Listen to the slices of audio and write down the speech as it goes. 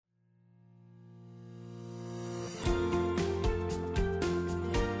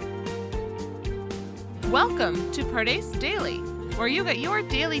Welcome to Pardes Daily, where you get your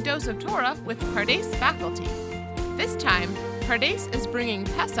daily dose of Torah with Pardes faculty. This time, Pardes is bringing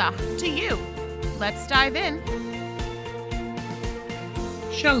Pesach to you. Let's dive in.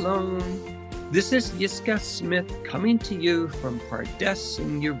 Shalom. This is Yiska Smith coming to you from Pardes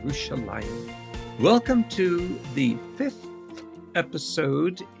in Yerushalayim. Welcome to the 5th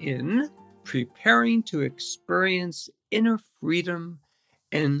episode in Preparing to Experience Inner Freedom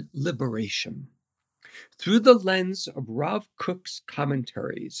and Liberation through the lens of Rav Kook's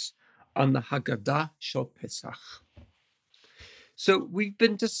commentaries on the Haggadah Shel Pesach. So we've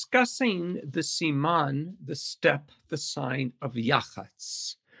been discussing the siman, the step, the sign of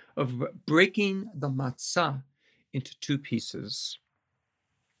yachatz, of breaking the matzah into two pieces.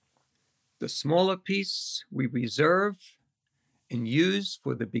 The smaller piece we reserve and use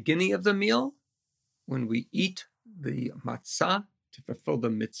for the beginning of the meal when we eat the matzah to fulfill the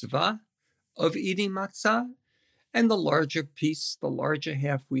mitzvah of eating matzah, and the larger piece, the larger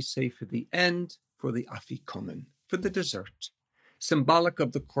half, we say for the end, for the afikomen, for the dessert, symbolic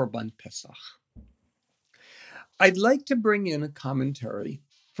of the Korban Pesach. I'd like to bring in a commentary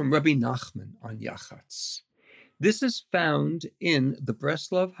from Rabbi Nachman on Yachatz. This is found in the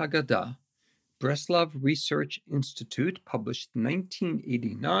Breslov Haggadah, Breslov Research Institute, published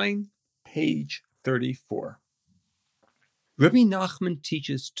 1989, page 34. Rabbi Nachman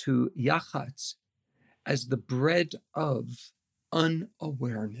teaches to Yachatz as the bread of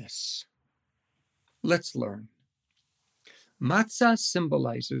unawareness. Let's learn. Matzah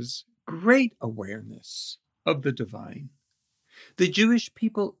symbolizes great awareness of the divine. The Jewish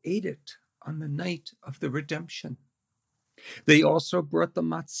people ate it on the night of the redemption. They also brought the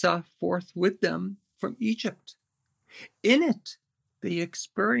matzah forth with them from Egypt. In it, they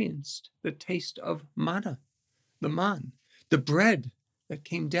experienced the taste of manna, the man, the bread that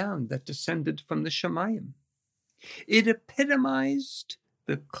came down, that descended from the Shemayim. It epitomized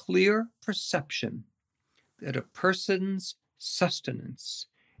the clear perception that a person's sustenance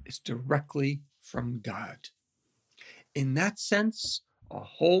is directly from God. In that sense, a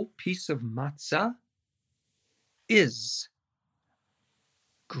whole piece of matzah is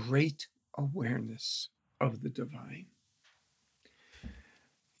great awareness of the divine.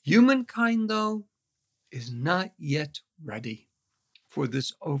 Humankind, though, is not yet ready for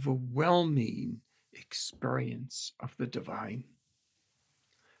this overwhelming experience of the divine.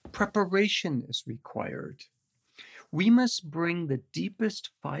 Preparation is required. We must bring the deepest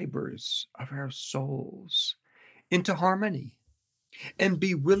fibers of our souls into harmony and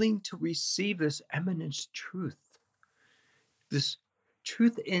be willing to receive this eminent truth, this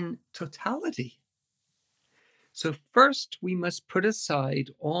truth in totality. So first, we must put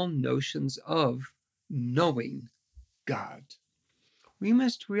aside all notions of knowing God. We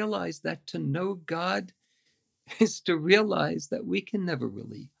must realize that to know God is to realize that we can never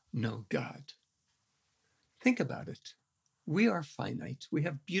really know God. Think about it. We are finite. We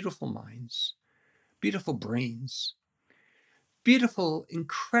have beautiful minds, beautiful brains, beautiful,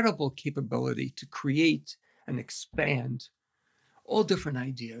 incredible capability to create and expand all different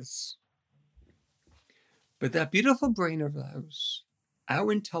ideas. But that beautiful brain of ours,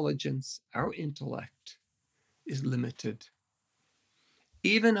 our intelligence, our intellect, is limited.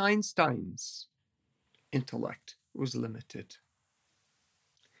 Even Einstein's intellect was limited.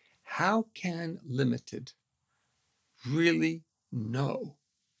 How can limited really know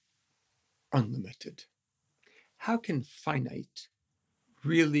unlimited? How can finite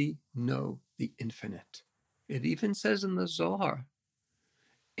really know the infinite? It even says in the Zohar,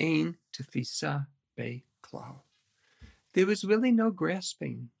 Ein tefisa beklal. There was really no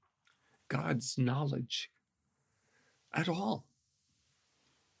grasping God's knowledge at all.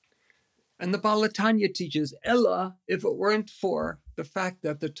 And the Baal HaTanya teaches, Ella, if it weren't for the fact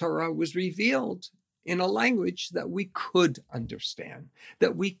that the Torah was revealed in a language that we could understand,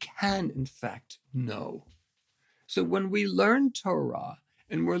 that we can, in fact, know. So when we learn Torah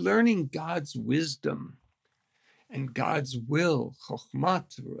and we're learning God's wisdom and God's will,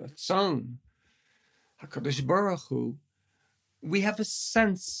 Chokhmat, Ratzon, HaKadosh Baruch Hu, we have a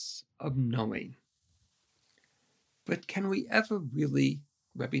sense of knowing. But can we ever really,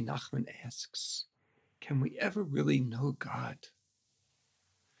 Rabbi Nachman asks, can we ever really know God?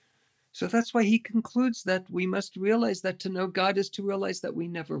 So that's why he concludes that we must realize that to know God is to realize that we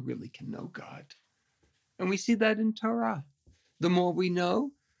never really can know God. And we see that in Torah. The more we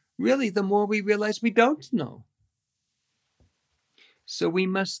know, really, the more we realize we don't know. So we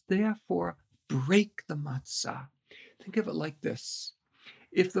must therefore break the matzah. Think of it like this.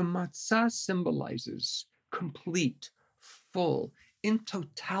 If the matzah symbolizes complete, full, in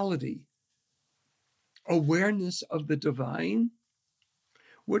totality, awareness of the divine,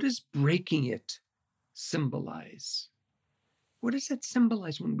 what does breaking it symbolize? What does it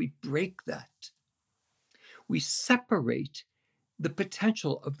symbolize when we break that? We separate the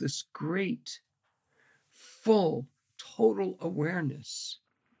potential of this great, full, total awareness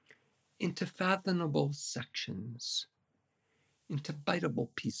into fathomable sections, into biteable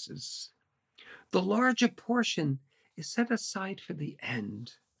pieces. The larger portion is set aside for the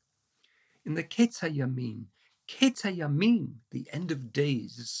end. In the Ketzayamim, the end of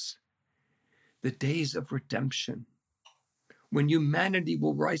days, the days of redemption, when humanity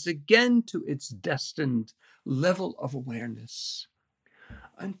will rise again to its destined level of awareness.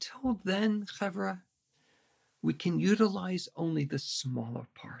 Until then, Chevra, we can utilize only the smaller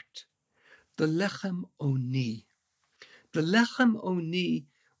part, the Lechem Oni. The Lechem Oni,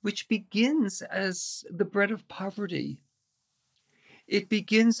 which begins as the bread of poverty. It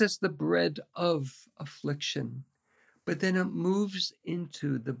begins as the bread of affliction, but then it moves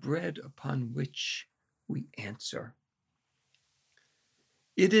into the bread upon which we answer.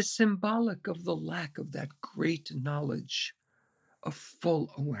 It is symbolic of the lack of that great knowledge of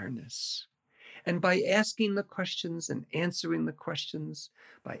full awareness. And by asking the questions and answering the questions,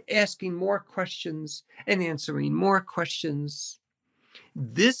 by asking more questions and answering more questions,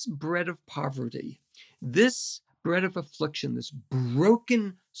 this bread of poverty, this bread of affliction, this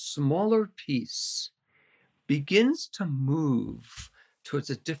broken, smaller piece begins to move towards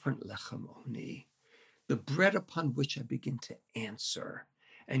a different Lechem Oni, the bread upon which I begin to answer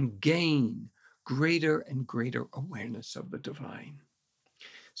and gain greater and greater awareness of the divine.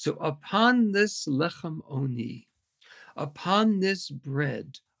 So upon this Lechem Oni, upon this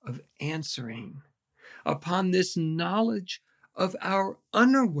bread of answering, upon this knowledge of our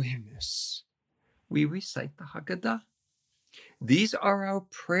unawareness, we recite the Haggadah. These are our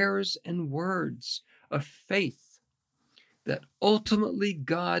prayers and words of faith that ultimately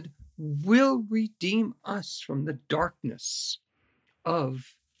God will redeem us from the darkness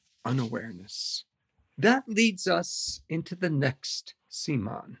of unawareness. That leads us into the next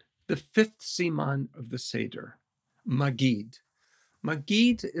Siman, the fifth Siman of the Seder, Magid.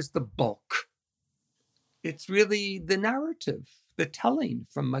 Magid is the bulk. It's really the narrative, the telling.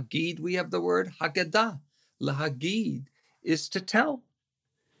 From Magid, we have the word Haggadah. Lahagid is to tell.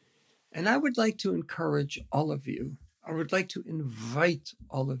 And I would like to encourage all of you, I would like to invite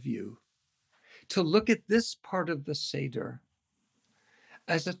all of you to look at this part of the Seder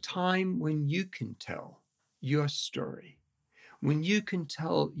as a time when you can tell your story, when you can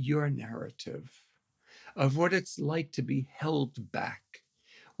tell your narrative of what it's like to be held back,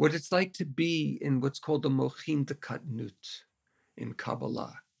 what it's like to be in what's called the Mochin de Katnut in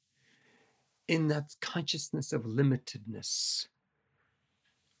Kabbalah, in that consciousness of limitedness,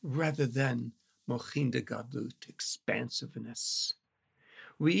 rather than Mochin de Gadlut, expansiveness.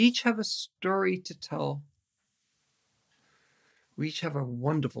 We each have a story to tell. We each have a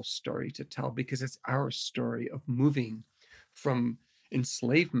wonderful story to tell because it's our story of moving from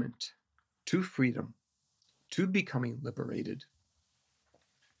enslavement to freedom, to becoming liberated.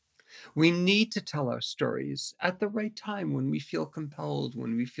 We need to tell our stories at the right time when we feel compelled,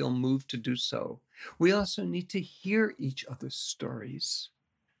 when we feel moved to do so. We also need to hear each other's stories,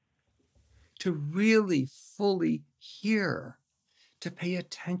 to really fully hear, to pay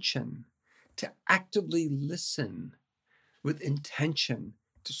attention, to actively listen with intention,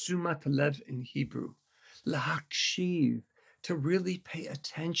 to sumat lev in Hebrew, lahakshiv, to really pay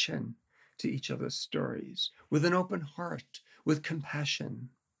attention to each other's stories with an open heart, with compassion.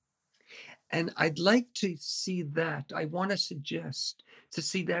 And I'd like to see that, I want to suggest, to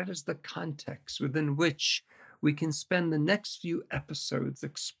see that as the context within which we can spend the next few episodes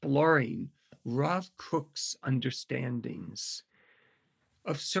exploring Rav Kook's understandings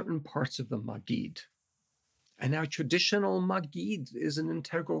of certain parts of the Magid. And our traditional Magid is an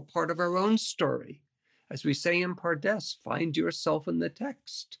integral part of our own story. As we say in Pardes, find yourself in the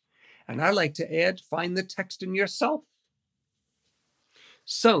text. And I like to add, find the text in yourself.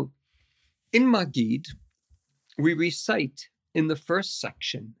 So, in Magid, we recite in the first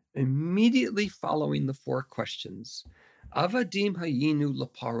section, immediately following the four questions, Avadim hayinu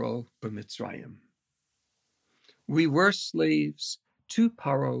laparo b'Mitzrayim. We were slaves to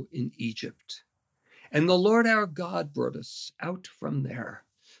Paro in Egypt, and the Lord our God brought us out from there.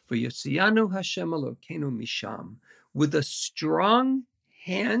 V'yotzianu Hashem Elokeinu misham, with a strong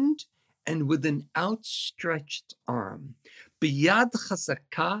hand and with an outstretched arm. B'yad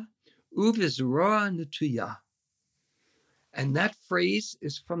chazakah uvizroa netuyah. And that phrase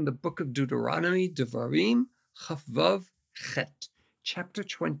is from the book of Deuteronomy, Devarim, Chaf Vav Chet, chapter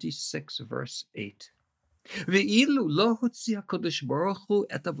 26, verse 8. Ve'ilu lo hotzi HaKadosh Baruch Hu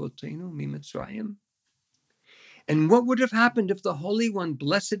et avotenu miMitzrayim. And what would have happened if the Holy One,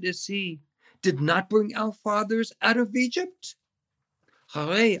 blessed is He, did not bring our fathers out of Egypt?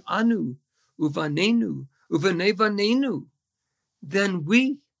 Harei anu uvanenu uvanevanenu. Then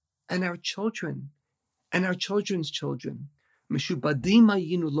we and our children and our children's children, mishubadim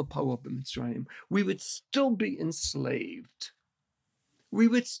hayinu l'paro b'Mitzrayim, we would still be enslaved. We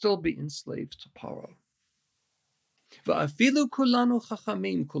would still be enslaved to Paro. Va'afilu kulanu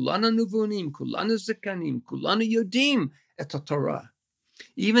chachamim, kulanu nuvunim, kulanu zikanim, kulanu yodim et Torah.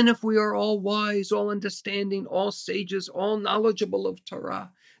 Even if we are all wise, all understanding, all sages, all knowledgeable of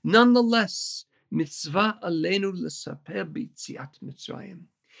Torah, nonetheless, mitzvah aleinu l'saper b'yitziat Mitzrayim.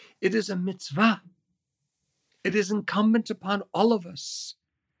 It is a mitzvah. It is incumbent upon all of us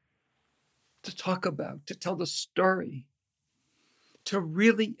to talk about, to tell the story, to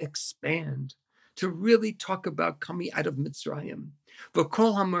really expand, to really talk about coming out of Mitzrayim.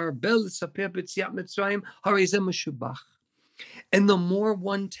 V'kol hamarbe l'saper b'yitziat Mitzrayim harei zeh meshubach. And the more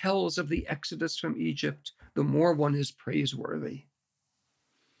one tells of the exodus from Egypt, the more one is praiseworthy.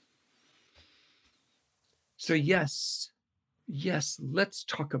 So yes, let's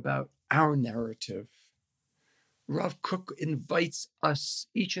talk about our narrative. Rav Kook invites us,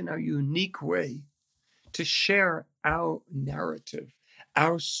 each in our unique way, to share our narrative,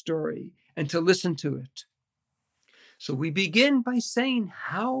 our story, and to listen to it. So we begin by saying,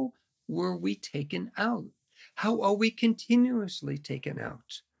 how were we taken out? How are we continuously taken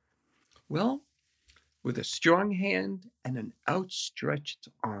out? Well, with a strong hand and an outstretched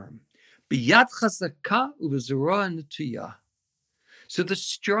arm. Biyad chazaka u'b'zorah netuyah. So the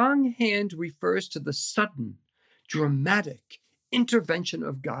strong hand refers to the sudden, dramatic intervention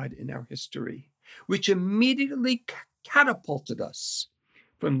of God in our history, which immediately catapulted us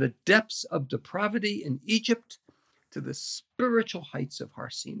from the depths of depravity in Egypt to the spiritual heights of Har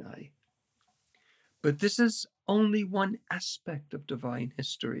Sinai. But this is only one aspect of divine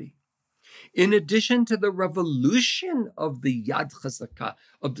history. In addition to the revolution of the Yad Chazakah,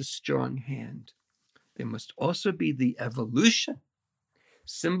 of the strong hand, there must also be the evolution,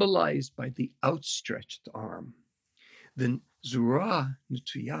 symbolized by the outstretched arm. The Zorah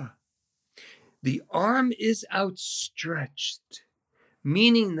Netuyah. The arm is outstretched,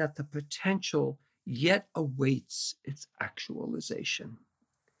 meaning that the potential yet awaits its actualization.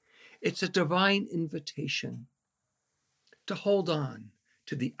 It's a divine invitation to hold on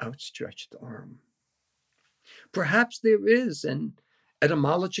to the outstretched arm. Perhaps there is an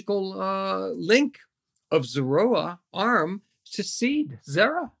etymological link of Zeroah, arm, to seed,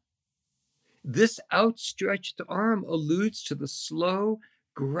 Zerah. This outstretched arm alludes to the slow,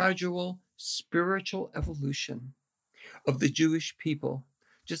 gradual spiritual evolution of the Jewish people,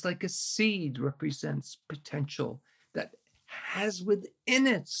 just like a seed represents potential that has within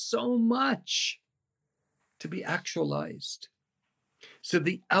it so much to be actualized. So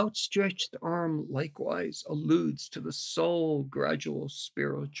the outstretched arm likewise alludes to the soul gradual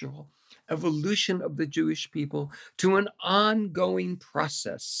spiritual evolution of the Jewish people to an ongoing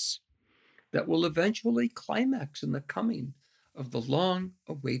process that will eventually climax in the coming of the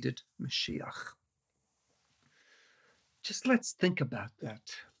long-awaited Mashiach. Just let's think about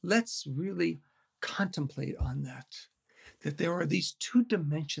that. Let's really contemplate on that there are these two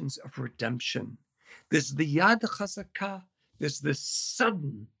dimensions of redemption. There's the Yad Chazakah, there's the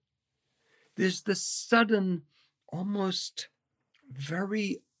sudden, almost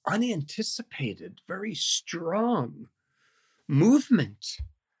very unanticipated, very strong movement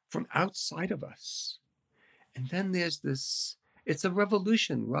from outside of us. And then there's this, it's a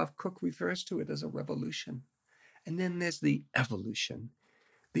revolution. Rav Kook refers to it as a revolution. And then there's the evolution,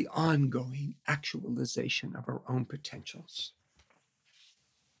 the ongoing actualization of our own potentials.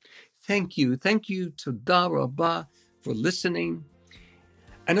 Thank you. Thank you to Todah Rabbah for listening.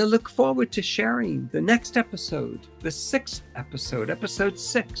 And I look forward to sharing the next episode, the 6th episode, episode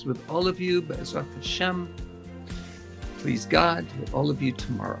 6, with all of you, Be'ezrat Hashem. Please God, with all of you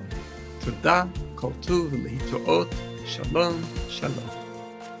tomorrow. Todah, kol tuv, le'itoot, shalom, shalom.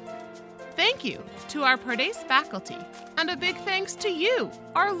 Thank you to our Pardes faculty, and a big thanks to you,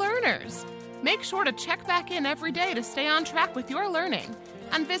 our learners. Make sure to check back in every day to stay on track with your learning,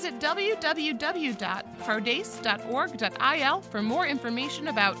 and visit www.pardes.org.il for more information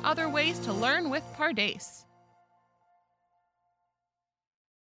about other ways to learn with Pardes.